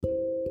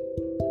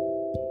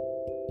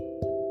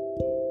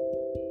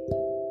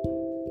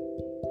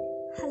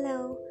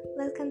Hello,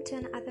 welcome to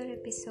another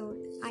episode.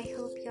 I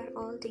hope you're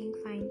all doing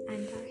fine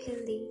and are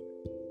healthy.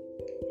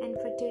 And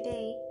for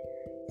today,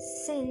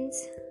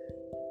 since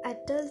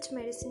adult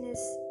medicine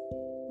is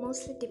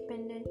mostly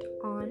dependent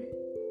on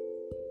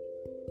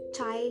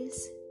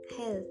child's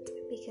health,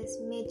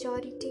 because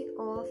majority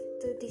of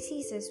the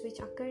diseases which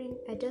occur in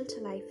adult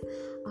life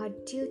are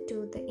due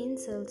to the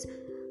insults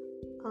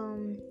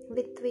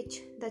with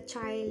which the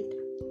child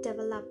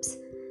develops,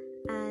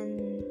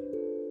 and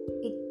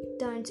it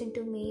turns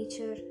into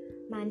major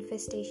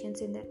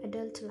manifestations in the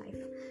adult life.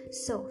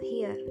 So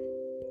here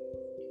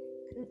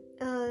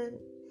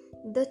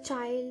the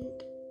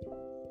child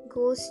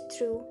goes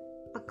through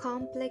a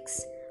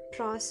complex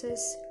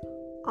process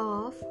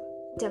of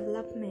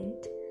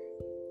development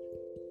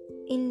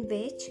in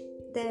which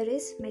there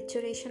is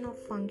maturation of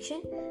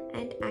function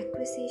and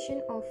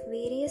acquisition of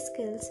various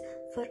skills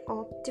for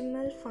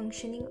optimal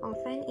functioning of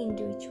an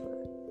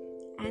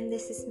individual. And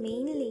this is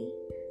mainly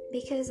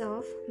because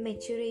of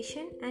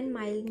maturation and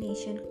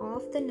myelination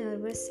of the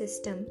nervous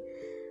system,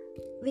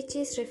 which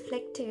is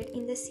reflected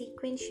in the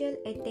sequential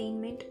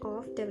attainment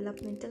of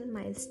developmental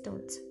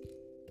milestones.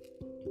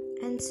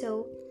 And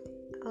so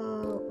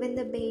when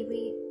the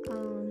baby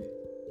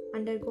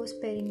undergoes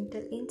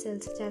perinatal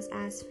insults such as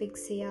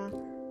asphyxia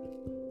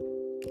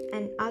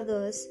and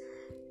others,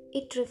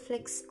 it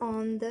reflects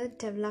on the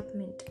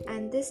development,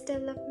 and this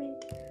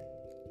development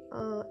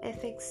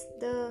affects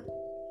the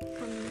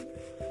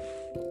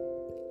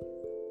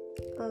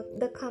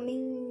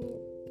coming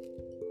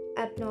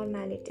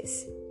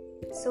abnormalities.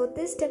 So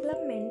this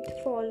development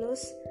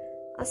follows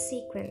a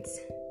sequence.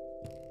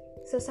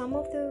 So some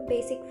of the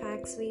basic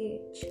facts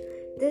which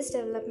this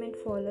development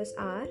follows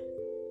are: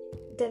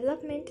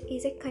 development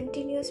is a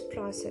continuous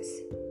process.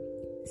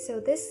 So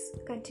this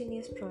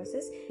continuous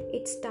process,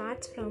 it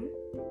starts from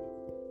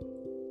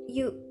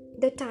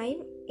the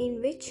time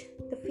in which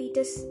the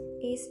fetus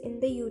is in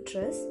the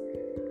uterus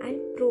and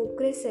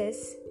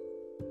progresses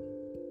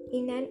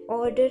in an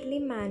orderly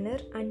manner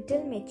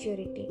until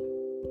maturity.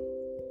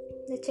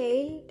 The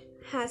child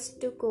has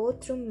to go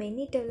through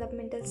many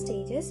developmental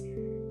stages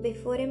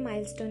before a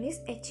milestone is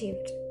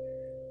achieved.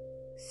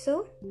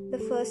 So the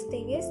first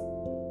thing is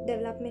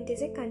development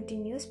is a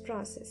continuous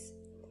process.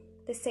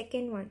 The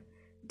second one,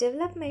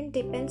 development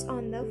depends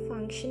on the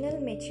functional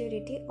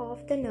maturity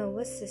of the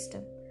nervous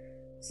system.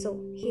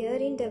 So here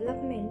in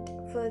development,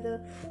 for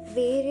the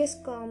various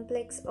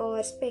complex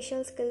or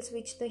special skills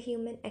which the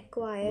human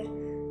acquire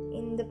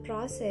in the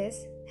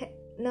process,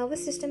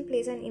 nervous system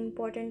plays an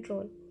important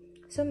role.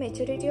 So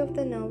maturity of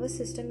the nervous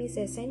system is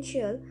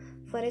essential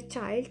for a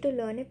child to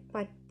learn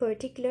a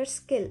particular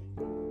skill.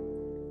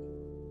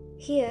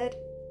 Here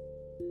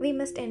we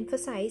must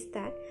emphasize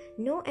that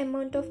no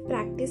amount of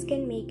practice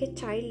can make a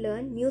child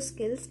learn new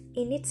skills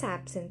in its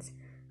absence.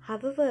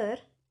 However,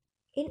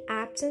 in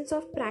absence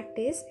of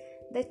practice,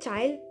 the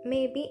child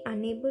may be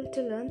unable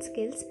to learn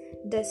skills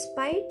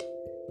despite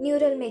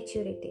neural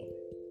maturity.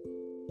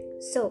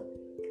 So,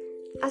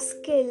 a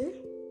skill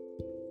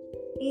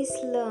is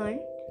learned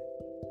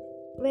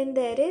when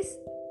there is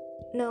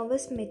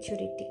nervous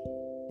maturity.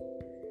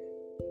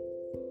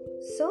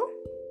 So,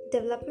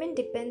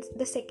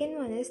 the second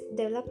one is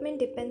development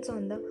depends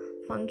on the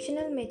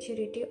functional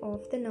maturity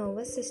of the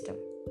nervous system.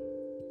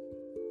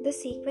 The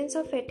sequence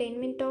of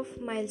attainment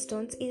of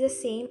milestones is the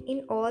same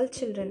in all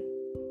children,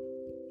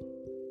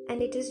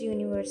 and it is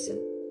universal,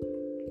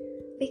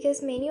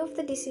 because many of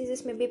the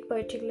diseases may be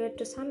particular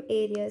to some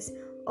areas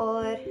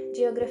or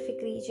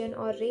geographic region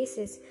or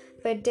races,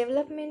 but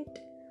development,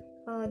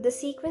 the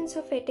sequence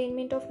of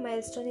attainment of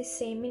milestone is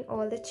same in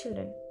all the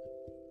children.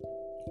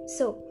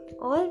 So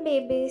all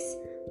babies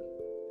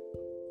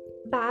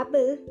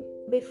babble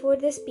before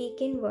they speak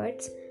in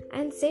words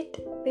and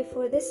sit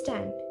before they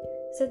stand.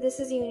 So this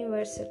is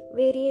universal.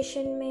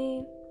 Variation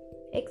may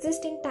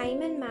exist in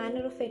time and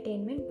manner of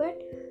attainment,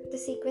 but the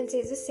sequence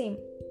is the same.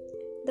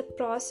 The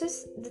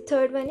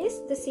third one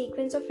is the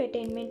sequence of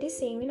attainment is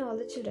same in all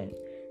the children.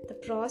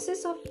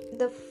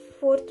 The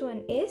fourth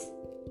one is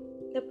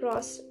the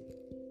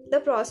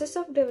process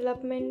of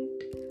development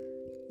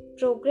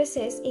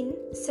progresses in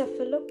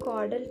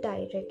cephalocaudal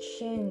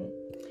direction.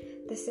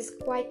 This is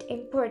quite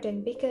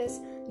important because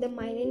the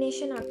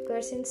myelination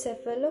occurs in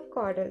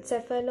cephalocaudal.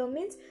 Cephalo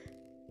means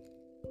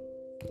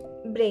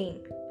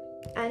brain,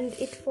 and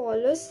it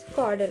follows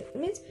caudal,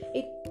 means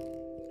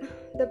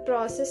the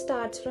process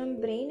starts from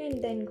brain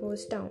and then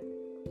goes down.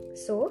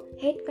 So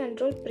head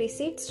control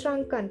precedes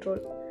trunk control.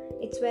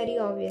 It's very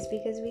obvious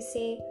because we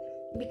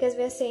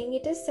are saying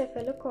it is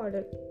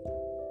cephalocaudal,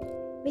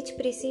 which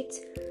precedes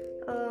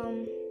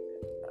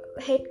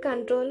head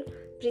control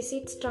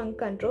precedes trunk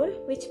control,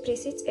 which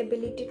precedes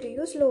ability to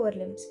use lower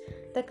limbs.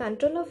 The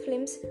control of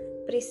limbs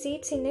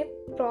proceeds in a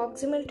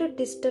proximal to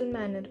distal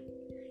manner.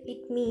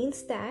 It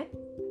means that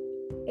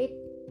it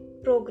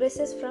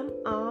progresses from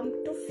arm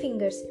to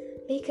fingers,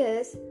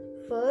 because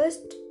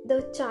first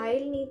the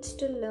child needs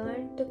to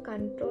learn to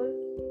control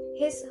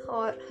his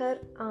or her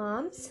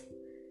arms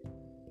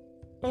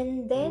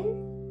and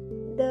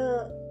then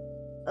the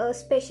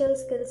special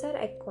skills are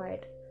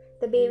acquired.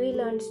 The baby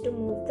learns to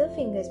move the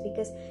fingers,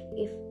 because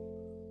if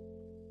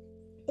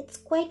it's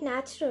quite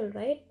natural,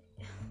 right?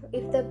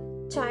 If the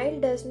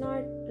child does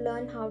not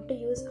learn how to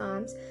use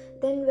arms,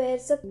 then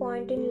what's the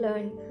point in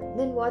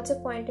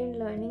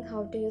learning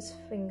how to use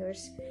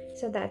fingers?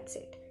 So that's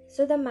it.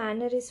 So the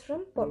manner is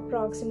from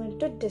proximal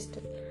to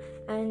distal,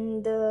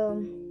 and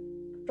the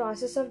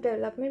process of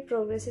development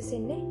progresses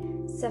in a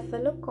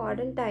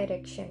cephalocaudal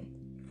direction.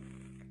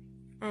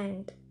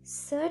 And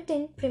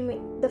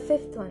the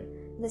fifth one,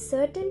 the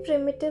certain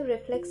primitive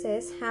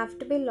reflexes have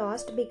to be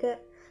lost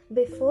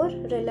before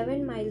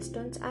relevant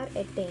milestones are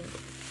attained.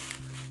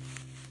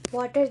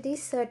 What are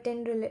these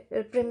certain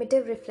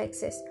primitive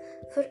reflexes?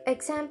 For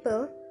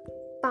example,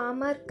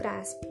 palmar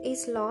grasp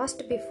is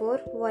lost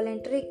before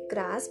voluntary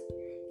grasp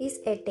is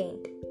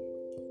attained.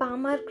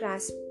 Palmar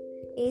grasp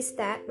is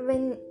that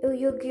when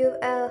you give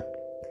a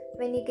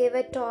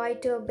toy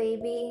to a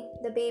baby,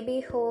 the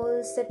baby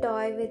holds the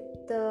toy with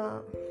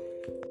the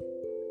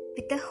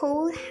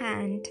whole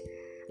hand.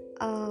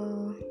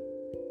 The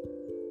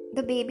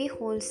baby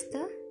holds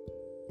the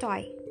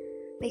toy,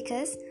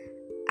 because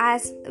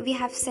as we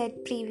have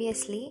said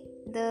previously,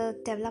 the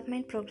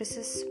development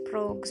progresses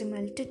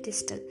proximal to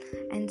distal,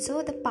 and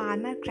so the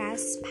palmar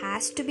grasp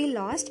has to be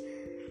lost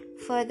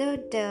for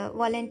the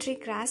voluntary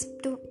grasp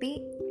to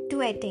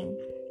attain.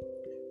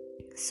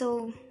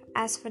 So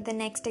as for the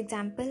next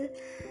example,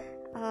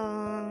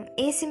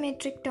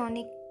 asymmetric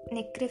tonic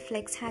neck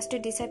reflex has to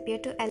disappear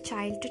to allow a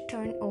child to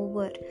turn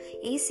over.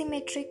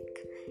 Asymmetric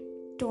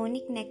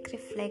tonic neck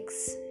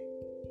reflex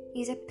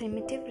is a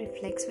primitive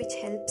reflex which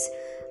helps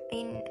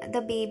in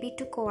the baby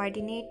to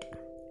coordinate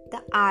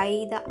the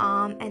eye, the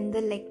arm, and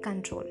the leg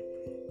control.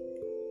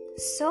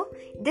 So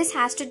this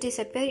has to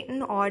disappear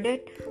in order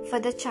for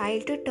the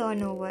child to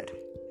turn over.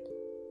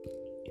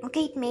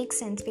 Okay, it makes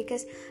sense,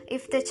 because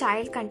if the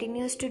child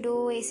continues to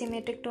do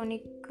asymmetric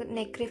tonic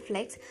neck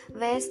reflex,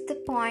 where's the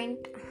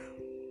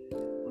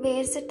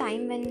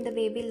time when the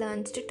baby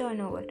learns to turn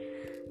over?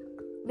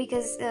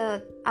 Because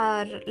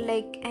our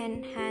leg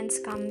and hands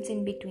comes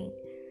in between.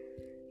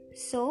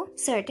 So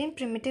certain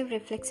primitive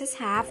reflexes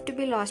have to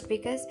be lost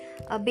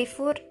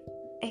before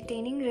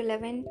attaining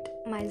relevant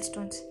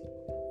milestones,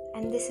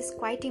 and this is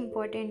quite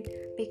important,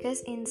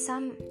 because in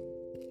some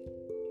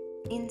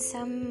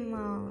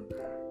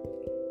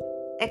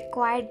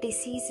acquired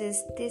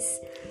diseases, these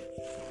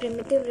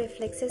primitive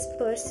reflexes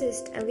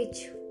persist,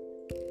 which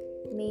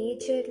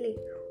majorly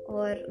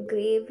or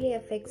gravely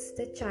affects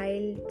the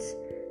child's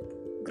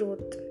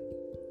growth.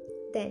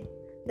 Then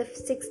the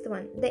sixth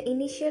one, the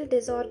initial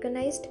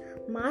disorganized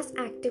mass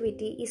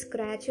activity is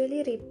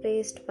gradually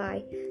replaced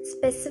by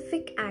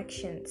specific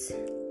actions.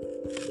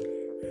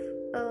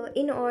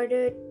 In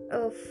order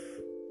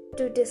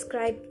to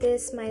describe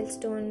this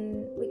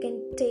milestone, we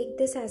can take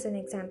this as an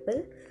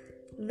example.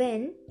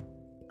 When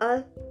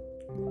a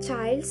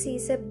child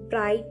sees a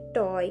bright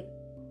toy,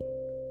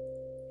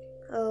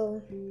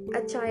 a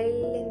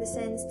child in the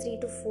sense 3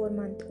 to 4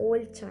 month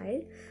old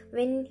child,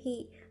 when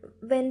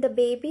the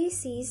baby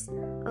sees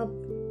a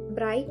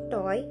bright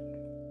toy,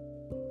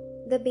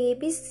 the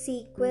baby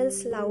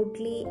sequels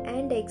loudly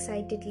and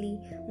excitedly,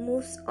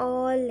 moves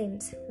all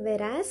limbs,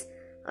 whereas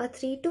a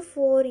 3 to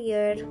 4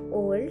 year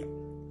old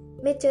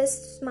may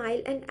just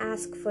smile and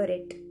ask for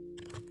it,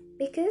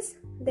 because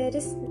there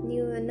is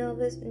neuronal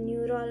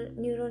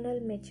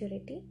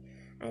maturity,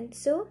 and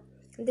so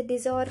the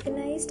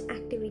disorganized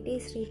activity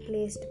is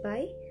replaced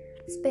by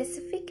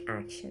specific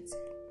actions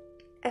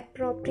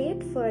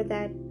appropriate for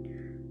that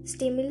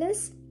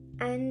stimulus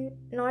and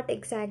not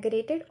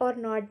exaggerated or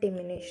not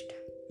diminished,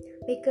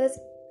 because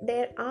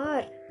there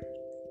are,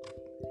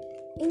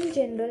 in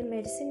general,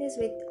 medicine is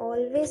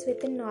always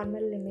within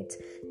normal limits.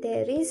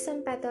 There is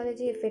some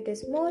pathology if it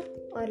is more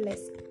or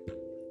less.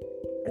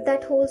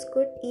 That holds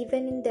good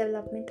even in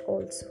development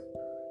also.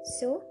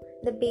 So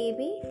the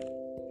baby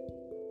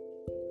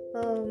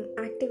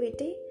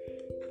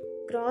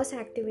gross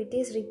activity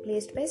is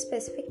replaced by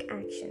specific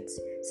actions.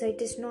 So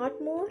it is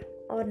not more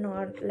or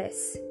not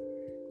less.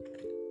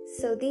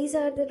 So these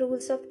are the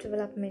rules of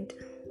development.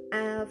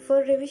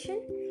 For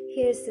revision,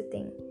 here's the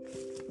thing.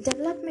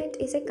 Development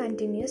is a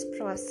continuous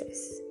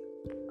process.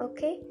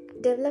 Okay?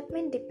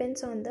 Development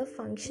depends on the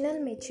functional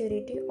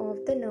maturity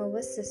of the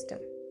nervous system.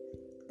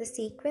 The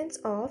sequence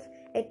of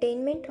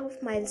attainment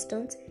of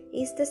milestones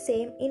is the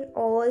same in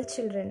all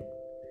children.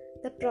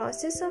 The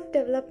process of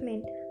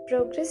development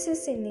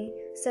progresses in a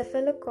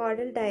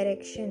cephalocaudal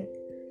direction.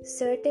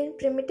 Certain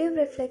primitive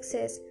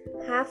reflexes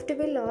have to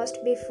be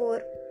lost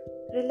before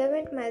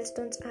relevant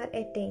milestones are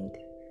attained.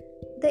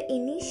 The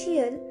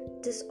initial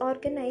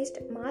disorganized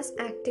mass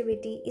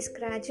activity is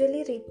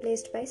gradually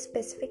replaced by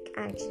specific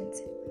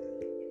actions.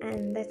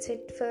 And that's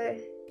it for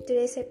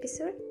today's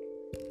episode.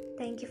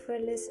 Thank you for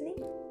listening.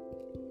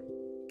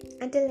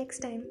 Until next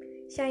time,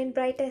 shine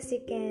bright as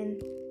you can.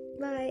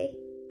 Bye.